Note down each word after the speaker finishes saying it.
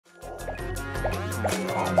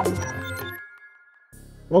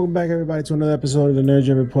Welcome back, everybody, to another episode of the Nerd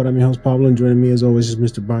Jam Report. I'm your host, Pablo, and joining me, as always, is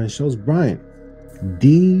Mr. Brian Shows. Brian,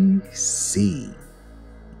 DC.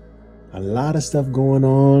 A lot of stuff going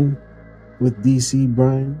on with DC,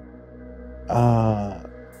 Brian.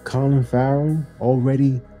 Colin Farrell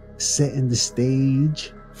already setting the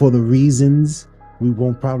stage for the reasons we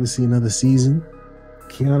won't probably see another season.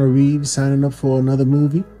 Keanu Reeves signing up for another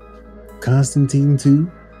movie. Constantine 2.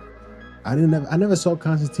 I never saw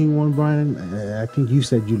Constantine 1, Brian. I think you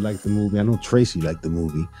said you liked the movie. I know Tracy liked the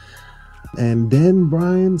movie. And then,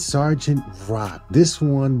 Brian, Sergeant Rock. This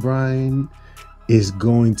one, Brian, is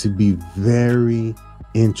going to be very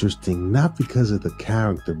interesting. Not because of the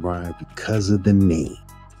character, Brian, because of the name.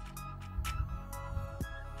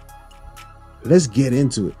 Let's get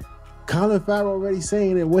into it. Colin Farrell already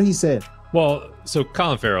saying it. What he said. Well, so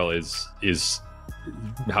Colin Farrell is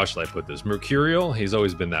how shall I put this? Mercurial. He's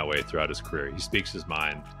always been that way throughout his career. He speaks his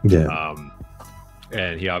mind. Yeah.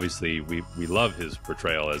 And he obviously, we love his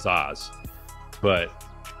portrayal as Oz.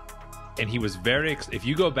 And he was if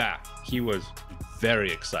you go back, he was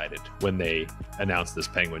very excited when they announced this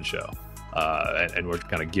Penguin show. And we're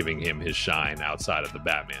kind of giving him his shine outside of the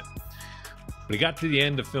Batman. But he got to the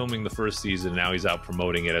end of filming the first season. Now he's out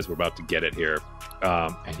promoting it as we're about to get it here.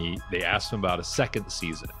 And they asked him about a second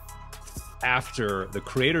season. After the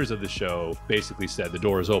creators of the show basically said the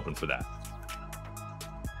door is open for that,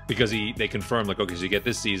 because they confirmed, like, okay, so you get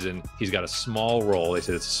this season, he's got a small role. They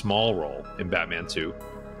said it's a small role in Batman 2,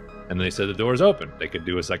 and then they said the door is open, they could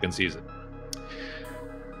do a second season.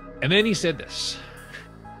 And then he said this: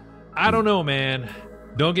 I don't know, man,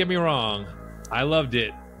 don't get me wrong, I loved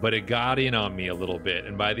it, but it got in on me a little bit,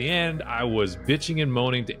 and by the end I was bitching and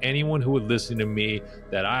moaning to anyone who would listen to me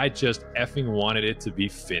that I just effing wanted it to be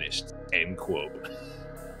finished. End quote.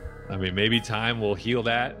 I mean, maybe time will heal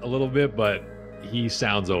that a little bit, but he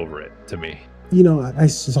sounds over it to me. You know, I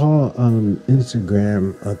saw on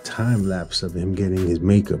Instagram a time lapse of him getting his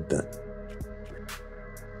makeup done.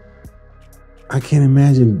 I can't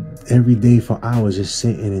imagine every day for hours just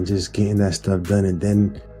sitting and just getting that stuff done and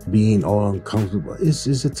then being all uncomfortable. It's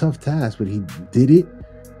a tough task, but he did it.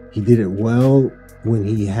 He did it well when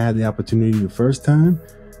he had the opportunity the first time.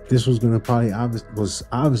 This was going to was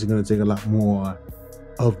obviously going to take a lot more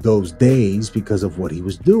of those days because of what he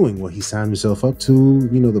was doing, what he signed himself up to,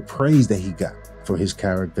 you know, the praise that he got for his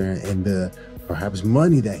character and the perhaps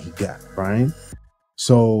money that he got, Brian.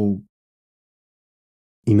 So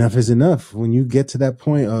enough is enough. When you get to that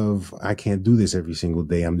point of, I can't do this every single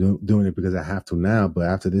day, I'm doing it because I have to now, but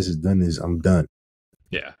after this is done, I'm done.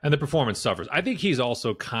 Yeah, and the performance suffers. I think he's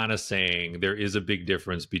also kind of saying there is a big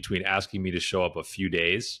difference between asking me to show up a few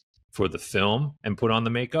days for the film and put on the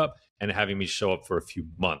makeup and having me show up for a few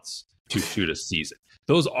months to shoot a season.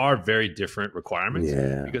 Those are very different requirements.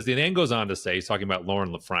 Yeah. Because he then goes on to say, he's talking about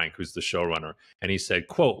Lauren LaFranc, who's the showrunner, and he said,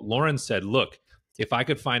 quote, Lauren said, look, if I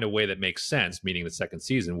could find a way that makes sense, meaning the second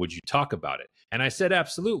season, would you talk about it? And I said,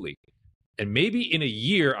 absolutely. And maybe in a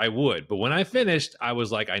year I would. But when I finished, I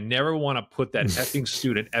was like, I never want to put that effing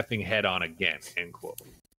student effing head on again, end quote.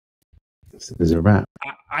 This is a wrap.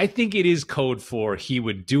 I think it is code for he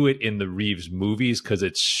would do it in the Reeves movies because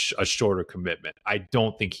it's a shorter commitment. I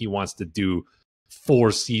don't think he wants to do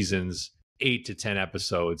 4 seasons, 8 to 10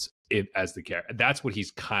 episodes as the character. That's what he's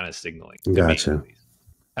kind of signaling. Gotcha.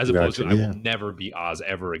 As opposed to, I will never be Oz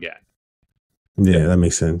ever again. Yeah, that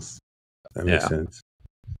makes sense. That makes sense.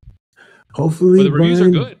 Hopefully, but the reviews are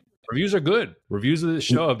good. Reviews are good. Reviews of the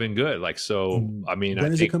show have been good. Like, so, I mean, when I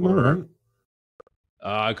does think it come out?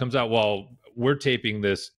 It comes out, well, we're taping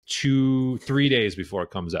this 3 days before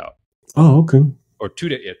it comes out. Oh, okay. Or 2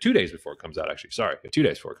 days. Yeah, 2 days before it comes out, actually. Sorry. 2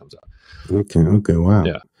 days before it comes out. Okay. Wow.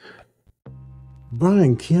 Yeah.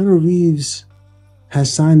 Brian, Keanu Reeves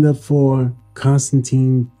has signed up for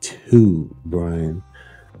Constantine 2, Brian.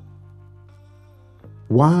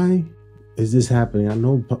 Why is this happening? I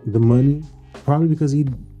know the money, probably because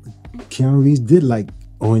Keanu Reeves did like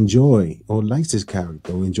or enjoy or likes his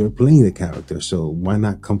character or enjoy playing the character. So why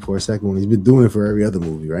not come for a second one? He's been doing it for every other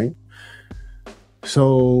movie, right?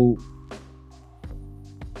 So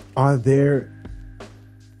there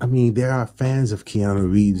are fans of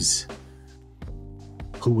Keanu Reeves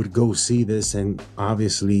who would go see this, and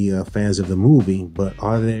obviously fans of the movie, but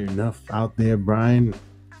are there enough out there, Brian?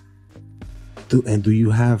 Do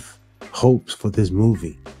you have hopes for this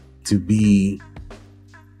movie to be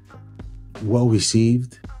well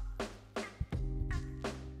received?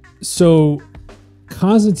 So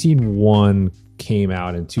Constantine 1 came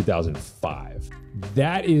out in 2005.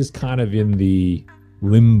 That is kind of in the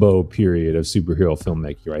limbo period of superhero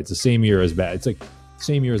filmmaking, right? It's the same year as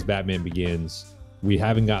same year as Batman Begins. We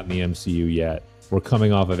haven't gotten the MCU yet. We're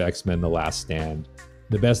coming off of X-Men: The Last Stand.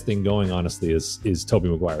 The best thing going, honestly, is Tobey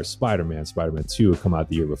Maguire's Spider-Man. Spider-Man 2 would come out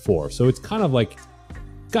the year before. So it's kind of like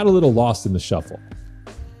got a little lost in the shuffle.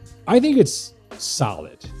 I think it's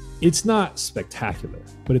solid. It's not spectacular,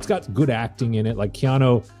 but it's got good acting in it. Like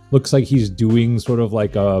Keanu looks like he's doing sort of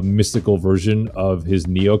like a mystical version of his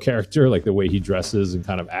Neo character, like the way he dresses and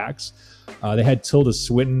kind of acts. They had Tilda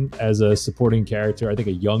Swinton as a supporting character. I think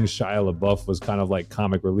a young Shia LaBeouf was kind of like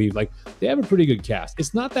comic relief. Like they have a pretty good cast.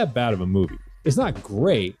 It's not that bad of a movie. It's not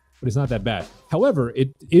great, but it's not that bad. However,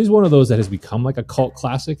 it is one of those that has become like a cult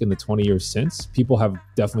classic in the 20 years since. People have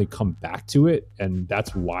definitely come back to it, and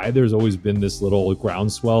that's why there's always been this little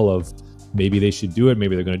groundswell of maybe they should do it,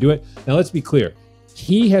 maybe they're going to do it. Now, let's be clear.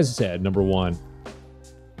 He has said, number one,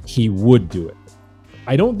 he would do it.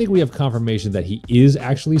 I don't think we have confirmation that he is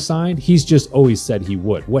actually signed. He's just always said he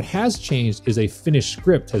would. What has changed is a finished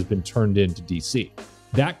script has been turned into DC.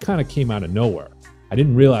 That kind of came out of nowhere. I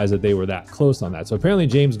didn't realize that they were that close on that. So apparently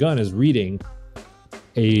James Gunn is reading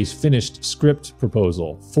a finished script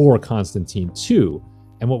proposal for Constantine 2.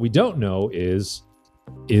 And what we don't know is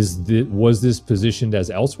was this positioned as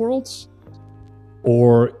Elseworlds?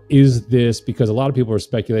 Or is this, because a lot of people are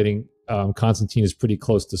speculating Constantine is pretty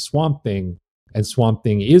close to Swamp Thing, and Swamp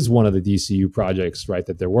Thing is one of the DCU projects, right,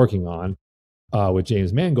 that they're working on with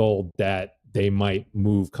James Mangold, that they might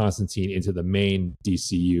move Constantine into the main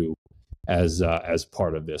DCU as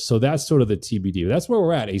part of this. So that's sort of the TBD. That's where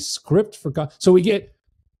we're at. A script for so we get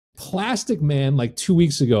Plastic Man, like 2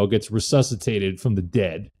 weeks ago, gets resuscitated from the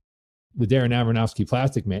dead, the Darren Aronofsky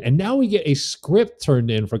Plastic Man, and now we get a script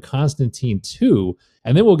turned in for Constantine 2,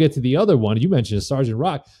 and then we'll get to the other one. You mentioned Sergeant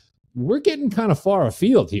Rock. We're getting kind of far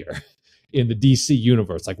afield here in the DC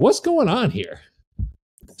universe. Like, what's going on here?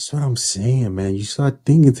 That's what I'm saying, man. You start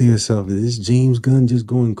thinking to yourself, is this James Gunn just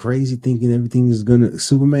going crazy, thinking everything is gonna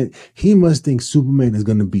Superman? He must think Superman is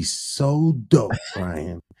gonna be so dope,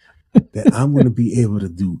 Brian, that I'm gonna be able to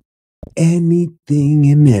do anything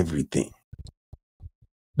and everything.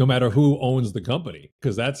 No matter who owns the company,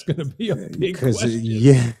 because that's going to be a big question.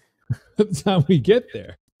 Yeah, by the time we get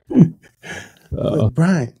there. But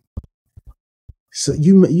Brian, so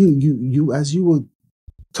you as you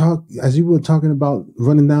were talking about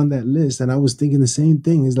running down that list, and I was thinking the same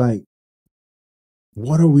thing. It's like,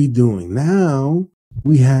 what are we doing now?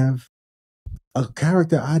 We have a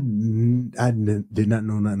character I did not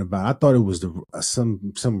know nothing about. I thought it was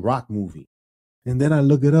some rock movie, and then I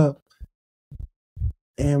look it up.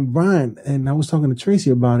 And Brian, and I was talking to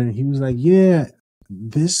Tracy about it, and he was like, yeah,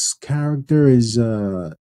 this character is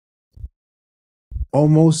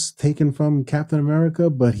almost taken from Captain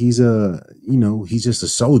America, but he's just a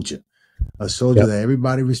soldier that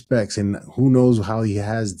everybody respects, and who knows how he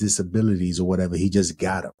has disabilities or whatever. He just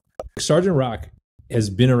got him. Sergeant Rock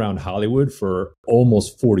has been around Hollywood for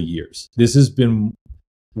almost 40 years. This has been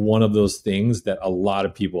one of those things that a lot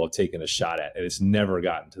of people have taken a shot at, and it's never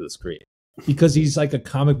gotten to the screen. Because he's like a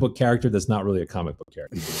comic book character that's not really a comic book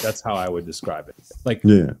character. That's how I would describe it. Like,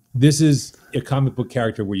 This is a comic book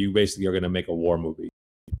character where you basically are going to make a war movie.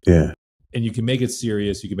 Yeah. And you can make it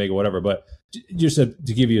serious, you can make it whatever. But just to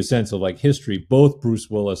give you a sense of like history, both Bruce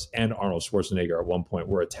Willis and Arnold Schwarzenegger at one point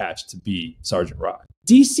were attached to be Sergeant Rock.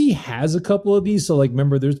 DC has a couple of these. So like,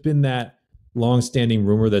 remember, there's been that long-standing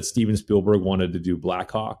rumor that Steven Spielberg wanted to do Black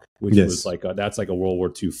Hawk, which was like that's like a World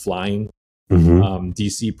War II flying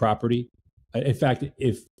DC property. In fact,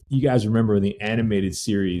 if you guys remember in the animated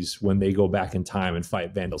series, when they go back in time and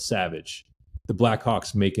fight Vandal Savage, the Black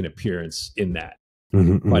Hawks make an appearance in that,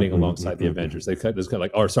 fighting alongside the Avengers. There's kind of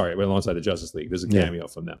like, alongside the Justice League. There's a cameo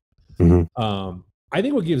from them. I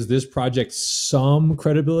think what gives this project some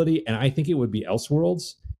credibility, and I think it would be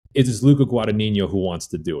Elseworlds, is it's Luca Guadagnino who wants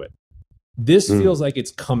to do it. This feels like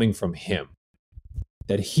it's coming from him.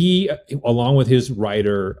 That he, along with his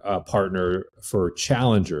writer partner for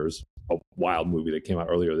Challengers, a wild movie that came out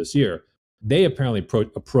earlier this year, they apparently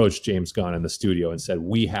approached James Gunn in the studio and said,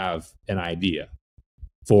 we have an idea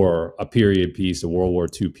for a period piece, a World War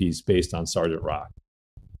II piece based on Sergeant Rock.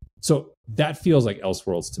 So that feels like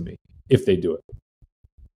Elseworlds to me, if they do it.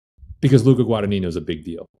 Because Luca Guadagnino is a big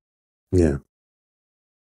deal. Yeah.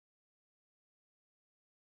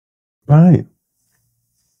 Right.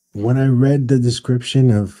 When I read the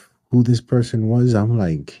description of who this person was, I'm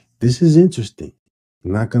like, this is interesting.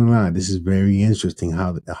 I'm not gonna lie, this is very interesting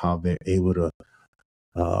how they're able to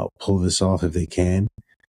pull this off if they can.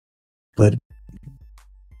 But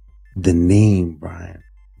the name, Brian.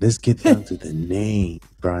 Let's get down to the name,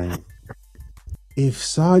 Brian. If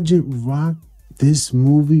Sergeant Rock, this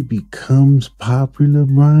movie becomes popular,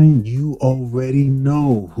 Brian, you already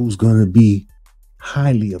know who's gonna be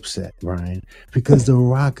highly upset, Brian, because The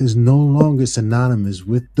Rock is no longer synonymous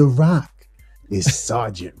with The Rock. It's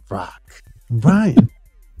Sergeant Rock. Brian,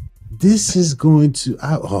 this is going to,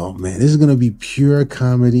 oh man, this is going to be pure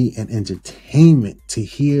comedy and entertainment to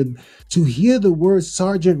hear the word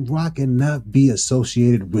Sergeant Rock and not be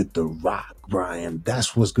associated with The Rock, Brian.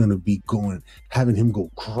 That's what's going to be having him go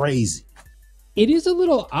crazy. It is a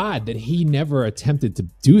little odd that he never attempted to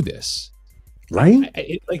do this, right?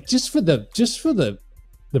 Like just for the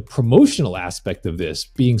promotional aspect of this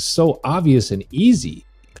being so obvious and easy.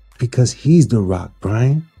 Because he's The Rock,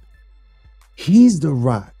 Brian. He's The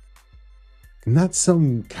Rock. Not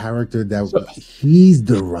some character he's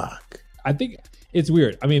The Rock. I think it's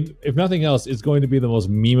weird. I mean, if nothing else, it's going to be the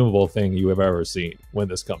most memeable thing you have ever seen when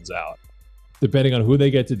this comes out. Depending on who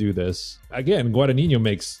they get to do this. Again, Guadagnino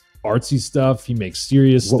makes artsy stuff. He makes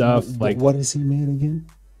serious stuff. What has he made again?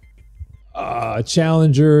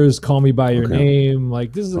 Challengers, Call Me by Your Name.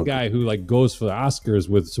 Like, this is a guy who like goes for the Oscars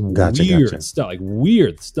with some weird stuff, like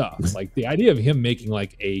weird stuff. Like the idea of him making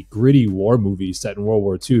like a gritty war movie set in World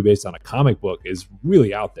War II based on a comic book is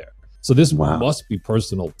really out there. So this must be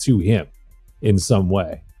personal to him in some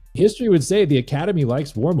way. History would say the Academy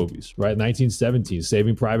likes war movies, right? 1917,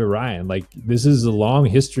 Saving Private Ryan. Like, this is a long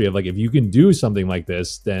history of like, if you can do something like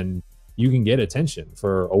this, then you can get attention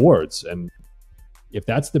for awards. And if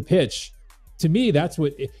that's the pitch, to me, that's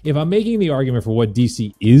what, if I'm making the argument for what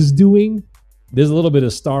DC is doing, there's a little bit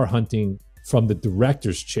of star hunting from the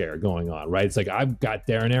director's chair going on, right? It's like, I've got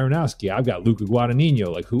Darren Aronofsky, I've got Luca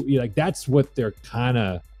Guadagnino, like that's what they're kind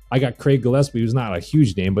of, I got Craig Gillespie, who's not a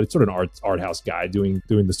huge name, but it's sort of an art house guy doing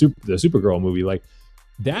the Supergirl movie. Like,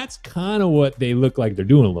 that's kind of what they look like they're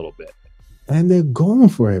doing a little bit. And they're going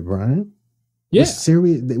for it, Brian. Yeah.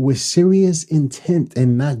 With serious intent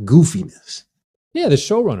and not goofiness. Yeah, the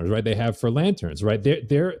showrunners, right? They have for Lanterns, right?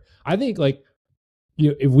 They're I think, like, you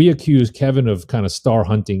know, if we accuse Kevin of kind of star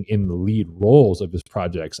hunting in the lead roles of his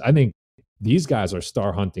projects, I think these guys are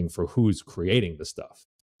star hunting for who's creating the stuff.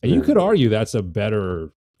 And you could argue that's a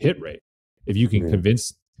better hit rate if you can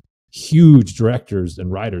convince huge directors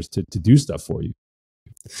and writers to do stuff for you.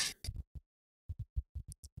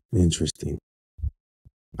 Interesting.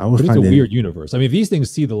 But it's a weird universe. I mean, if these things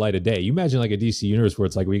see the light of day, you imagine like a DC universe where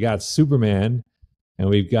it's like we got Superman and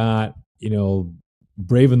we've got, you know,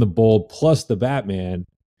 Brave and the Bold plus the Batman. And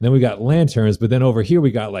then we got Lanterns, but then over here we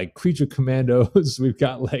got like Creature Commandos, we've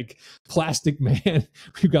got like Plastic Man,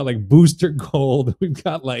 we've got like Booster Gold, we've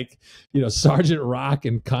got like, you know, Sergeant Rock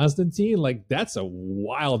and Constantine. Like, that's a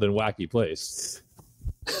wild and wacky place.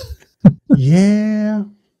 Yeah.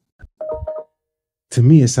 To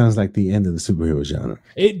me, it sounds like the end of the superhero genre.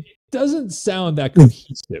 It doesn't sound that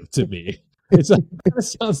cohesive to me. It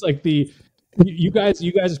sounds like you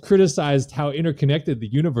guys criticized how interconnected the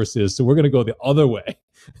universe is, so we're going to go the other way.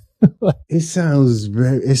 It sounds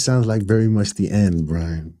like very much the end,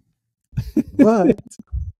 Brian. But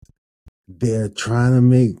they're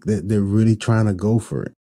really trying to go for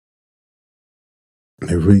it.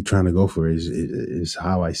 They're really trying to go for it is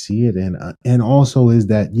how I see it. And also is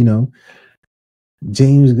that, you know,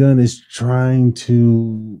 James Gunn is trying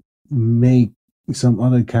to make some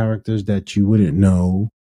other characters that you wouldn't know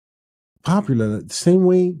popular the same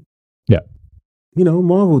way, you know,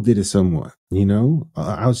 Marvel did it somewhat, you know,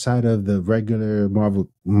 outside of the regular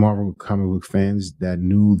Marvel comic book fans that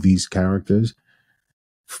knew these characters.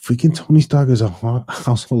 Freaking Tony Stark is a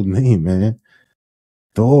household name, man.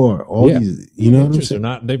 Thor, all these, you know what I'm saying?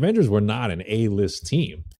 The Avengers were not an A-list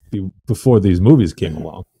team before these movies came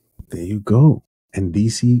along. There you go. And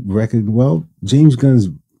DC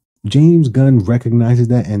James Gunn recognizes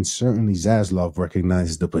that, and certainly Zaslav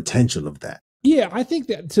recognizes the potential of that. Yeah, I think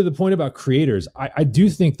that to the point about creators, I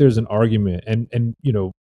do think there's an argument and you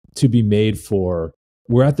know, to be made for,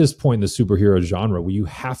 we're at this point in the superhero genre where you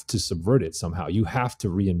have to subvert it somehow. You have to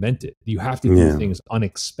reinvent it. You have to do things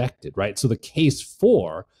unexpected, right? So the case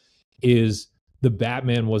for is the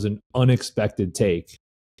Batman was an unexpected take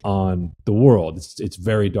on the world. It's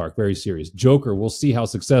very dark, very serious. Joker, we'll see how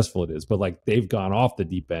successful it is, but like they've gone off the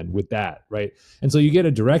deep end with that, right? And so you get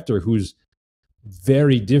a director who's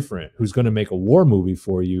very different, who's going to make a war movie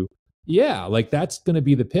for you. Yeah, like that's going to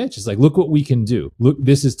be the pitch. It's like, look what we can do. Look,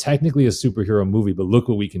 this is technically a superhero movie, but look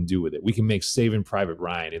what we can do with it. We can make Saving Private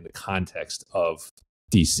Ryan in the context of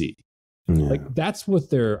DC. Yeah. Like that's what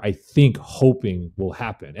they're, I think, hoping will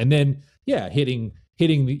happen. And then, yeah, hitting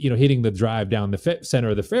the drive down the center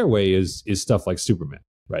of the fairway is stuff like Superman,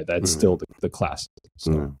 right? That's still the classic.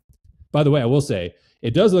 So, by the way, I will say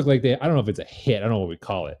it does look like I don't know if it's a hit. I don't know what we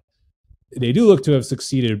call it. They do look to have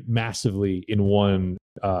succeeded massively in one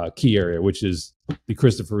key area, which is the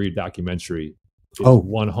Christopher Reeve documentary is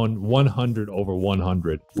 100 over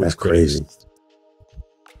 100. That's crazy.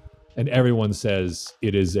 And everyone says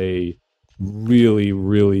it is a really,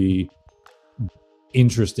 really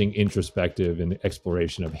interesting introspective and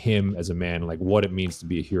exploration of him as a man, like what it means to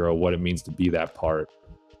be a hero, what it means to be that part.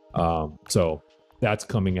 So that's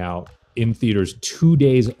coming out in theaters 2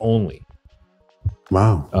 days only.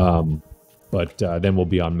 Wow. But then we'll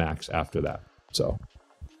be on Max after that. So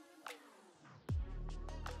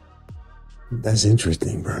that's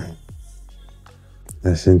interesting, Brian.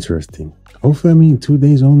 That's interesting. Hopefully, I mean, 2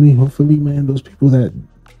 days only. Hopefully, man, those people that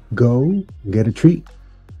go get a treat.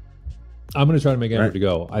 I'm going to try to make an effort to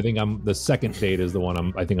go. I think the second date is the one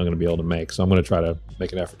I think I'm going to be able to make. So I'm going to try to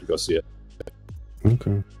make an effort to go see it.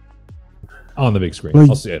 Okay. On the big screen. Well,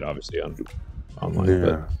 I'll see it obviously online. Yeah.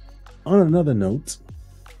 But. On another note,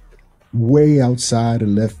 way outside of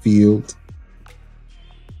left field,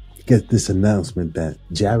 get this announcement that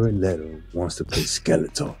Jared Leto wants to play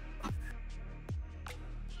Skeletor.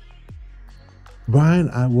 Brian,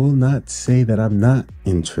 I will not say that I'm not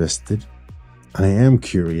interested. I am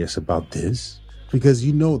curious about this because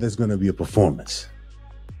you know there's going to be a performance,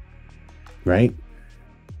 right?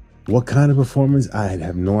 What kind of performance? I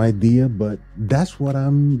have no idea, but that's what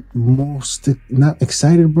I'm most, not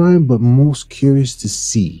excited, Brian, but most curious to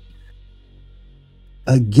see.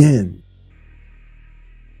 Again,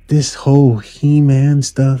 this whole He-Man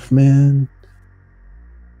stuff, man,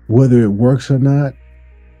 whether it works or not,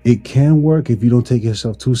 it can work if you don't take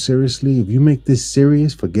yourself too seriously. If you make this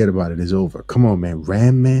serious, forget about it. It's over. Come on, man.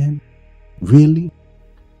 Ram Man? Really?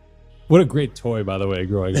 What a great toy, by the way,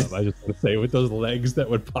 growing up. I just want to say, with those legs that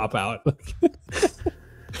would pop out.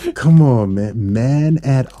 Come on, man. Man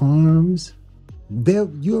at Arms?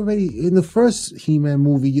 You already, in the first He-Man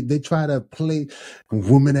movie, they try to play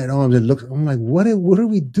Woman at Arms and look. I'm like, what are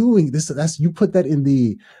we doing? That's you put that in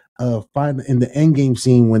the in the Endgame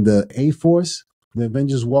scene when the A-Force, the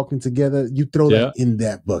Avengers walking together, you throw that in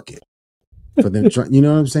that bucket for them. You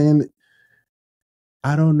know what I'm saying?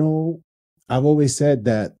 I don't know. I've always said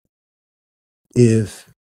that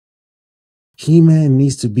if He-Man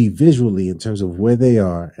needs to be visually in terms of where they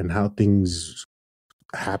are and how things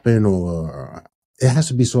happen, or it has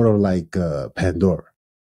to be sort of like Pandora,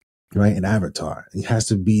 right? An Avatar. It has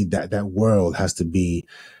to be that world has to be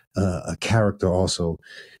a character also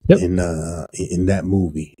in that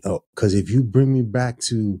movie. Oh, because if you bring me back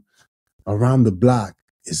to Around the Block,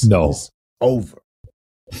 it's over.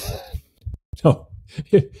 No,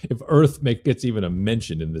 if Earth gets even a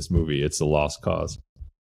mention in this movie, it's a lost cause.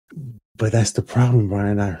 But that's the problem,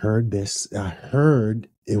 Brian. I heard this. I heard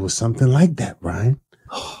it was something like that, Brian.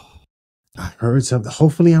 I heard something.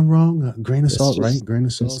 Hopefully, I'm wrong. A grain of salt, right? Grain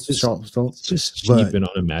of salt, salt. It's just cheap and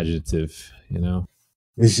unimaginative, you know.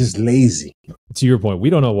 It's just lazy. To your point, we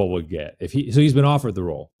don't know what we'll get. He's been offered the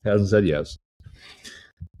role, hasn't said yes.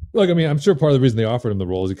 Look, I mean, I'm sure part of the reason they offered him the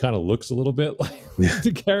role is he kind of looks a little bit like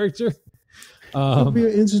the character. Could be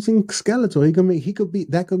an interesting Skeletor. He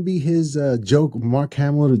could be his joke. Mark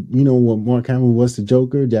Hamill, you know what Mark Hamill was the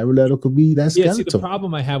Joker. Jared Leto could be that Skeletor. See, the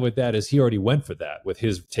problem I have with that is he already went for that with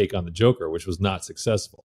his take on the Joker, which was not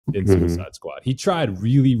successful in Suicide Squad. He tried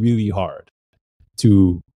really, really hard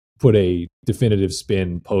to put a definitive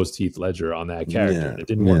spin post Heath Ledger on that character. And it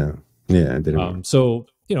didn't work. Yeah, it didn't work. So,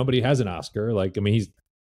 you know, but he has an Oscar. Like, I mean,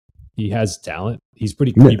 he has talent. He's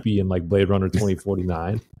pretty creepy in like Blade Runner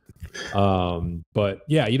 2049. But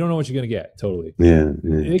yeah, you don't know what you're gonna get. Totally. Yeah.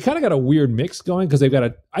 They kind of got a weird mix going because they've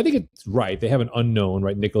got I think it's right. They have an unknown,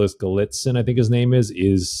 right? Nicholas Galitzin, I think his name is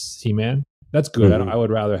He-Man. That's good. I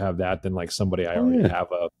would rather have that than like somebody I already have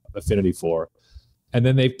a affinity for. And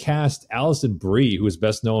then they've cast Alison Brie, who is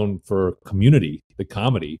best known for Community, the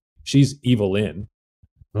comedy. She's Evelyn.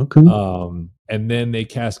 Okay. And then they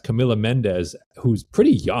cast Camila Mendez, who's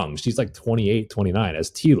pretty young. She's like 28, 29 as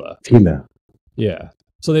Tila. Yeah.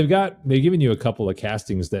 So they've given you a couple of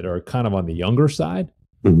castings that are kind of on the younger side.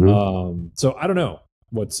 So I don't know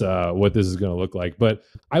what this is going to look like, but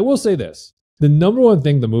I will say this. The number one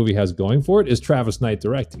thing the movie has going for it is Travis Knight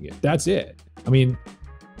directing it. That's it. I mean,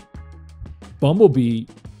 Bumblebee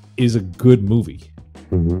is a good movie.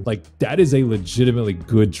 Like, that is a legitimately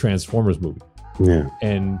good Transformers movie. Yeah.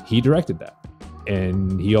 And he directed that.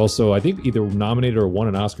 And he also, I think, either nominated or won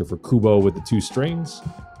an Oscar for Kubo with the 2 strings.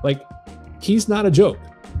 Like, he's not a joke.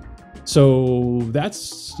 So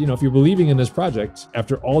that's, you know, if you're believing in this project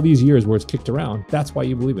after all these years where it's kicked around, that's why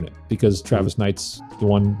you believe in it, because Travis Knight's the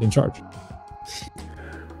one in charge.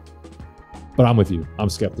 But I'm with you. I'm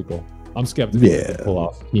skeptical. To pull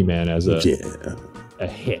off He-Man as a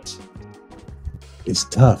hit. It's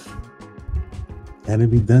tough. Can it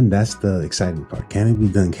be done? That's the exciting part. Can it be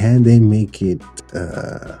done? Can they make it?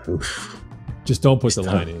 Just don't put the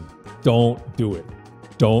line in. Don't do it.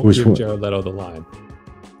 Don't give Jared Leto the line.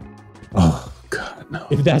 Oh God, no!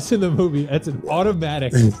 If that's in the movie, that's an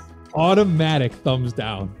automatic thumbs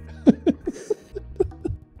down.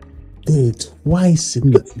 Did it twice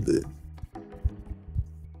in the.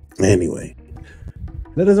 Anyway,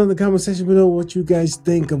 let us know in the comment section below what you guys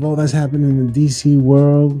think of all that's happening in the DC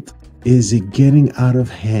world. Is it getting out of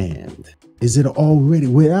hand? Is it already,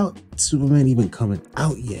 without Superman even coming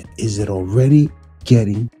out yet, is it already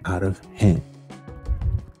getting out of hand?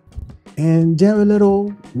 And Jared Leto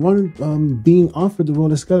being offered the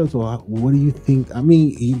role of Skeletor, what do you think? I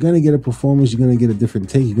mean, you're going to get a performance, you're going to get a different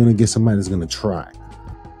take, you're going to get somebody that's going to try,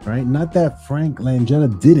 right? Not that Frank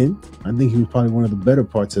Langella didn't. I think he was probably one of the better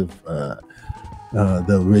parts of the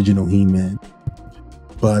original He-Man.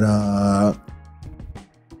 But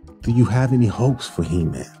do you have any hopes for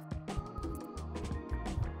He-Man?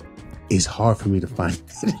 It's hard for me to find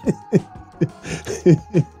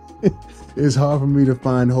it's hard for me to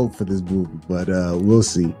find hope for this movie, but we'll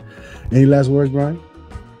see. Any last words, Brian?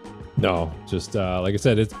 No, just like I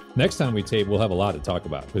said, it's next time we tape, we'll have a lot to talk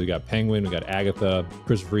about because we got Penguin, we got Agatha,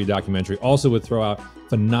 Christopher Reeve documentary. Also, would throw out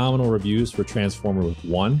phenomenal reviews for Transformers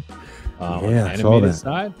 1 on the animated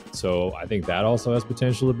side. So I think that also has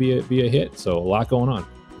potential to be a hit. So a lot going on.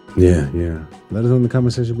 Yeah. Let us know in the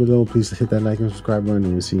comment section below. Please hit that like and subscribe button,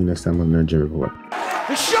 and we'll see you next time on Nerd Report.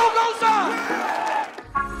 The show goes on!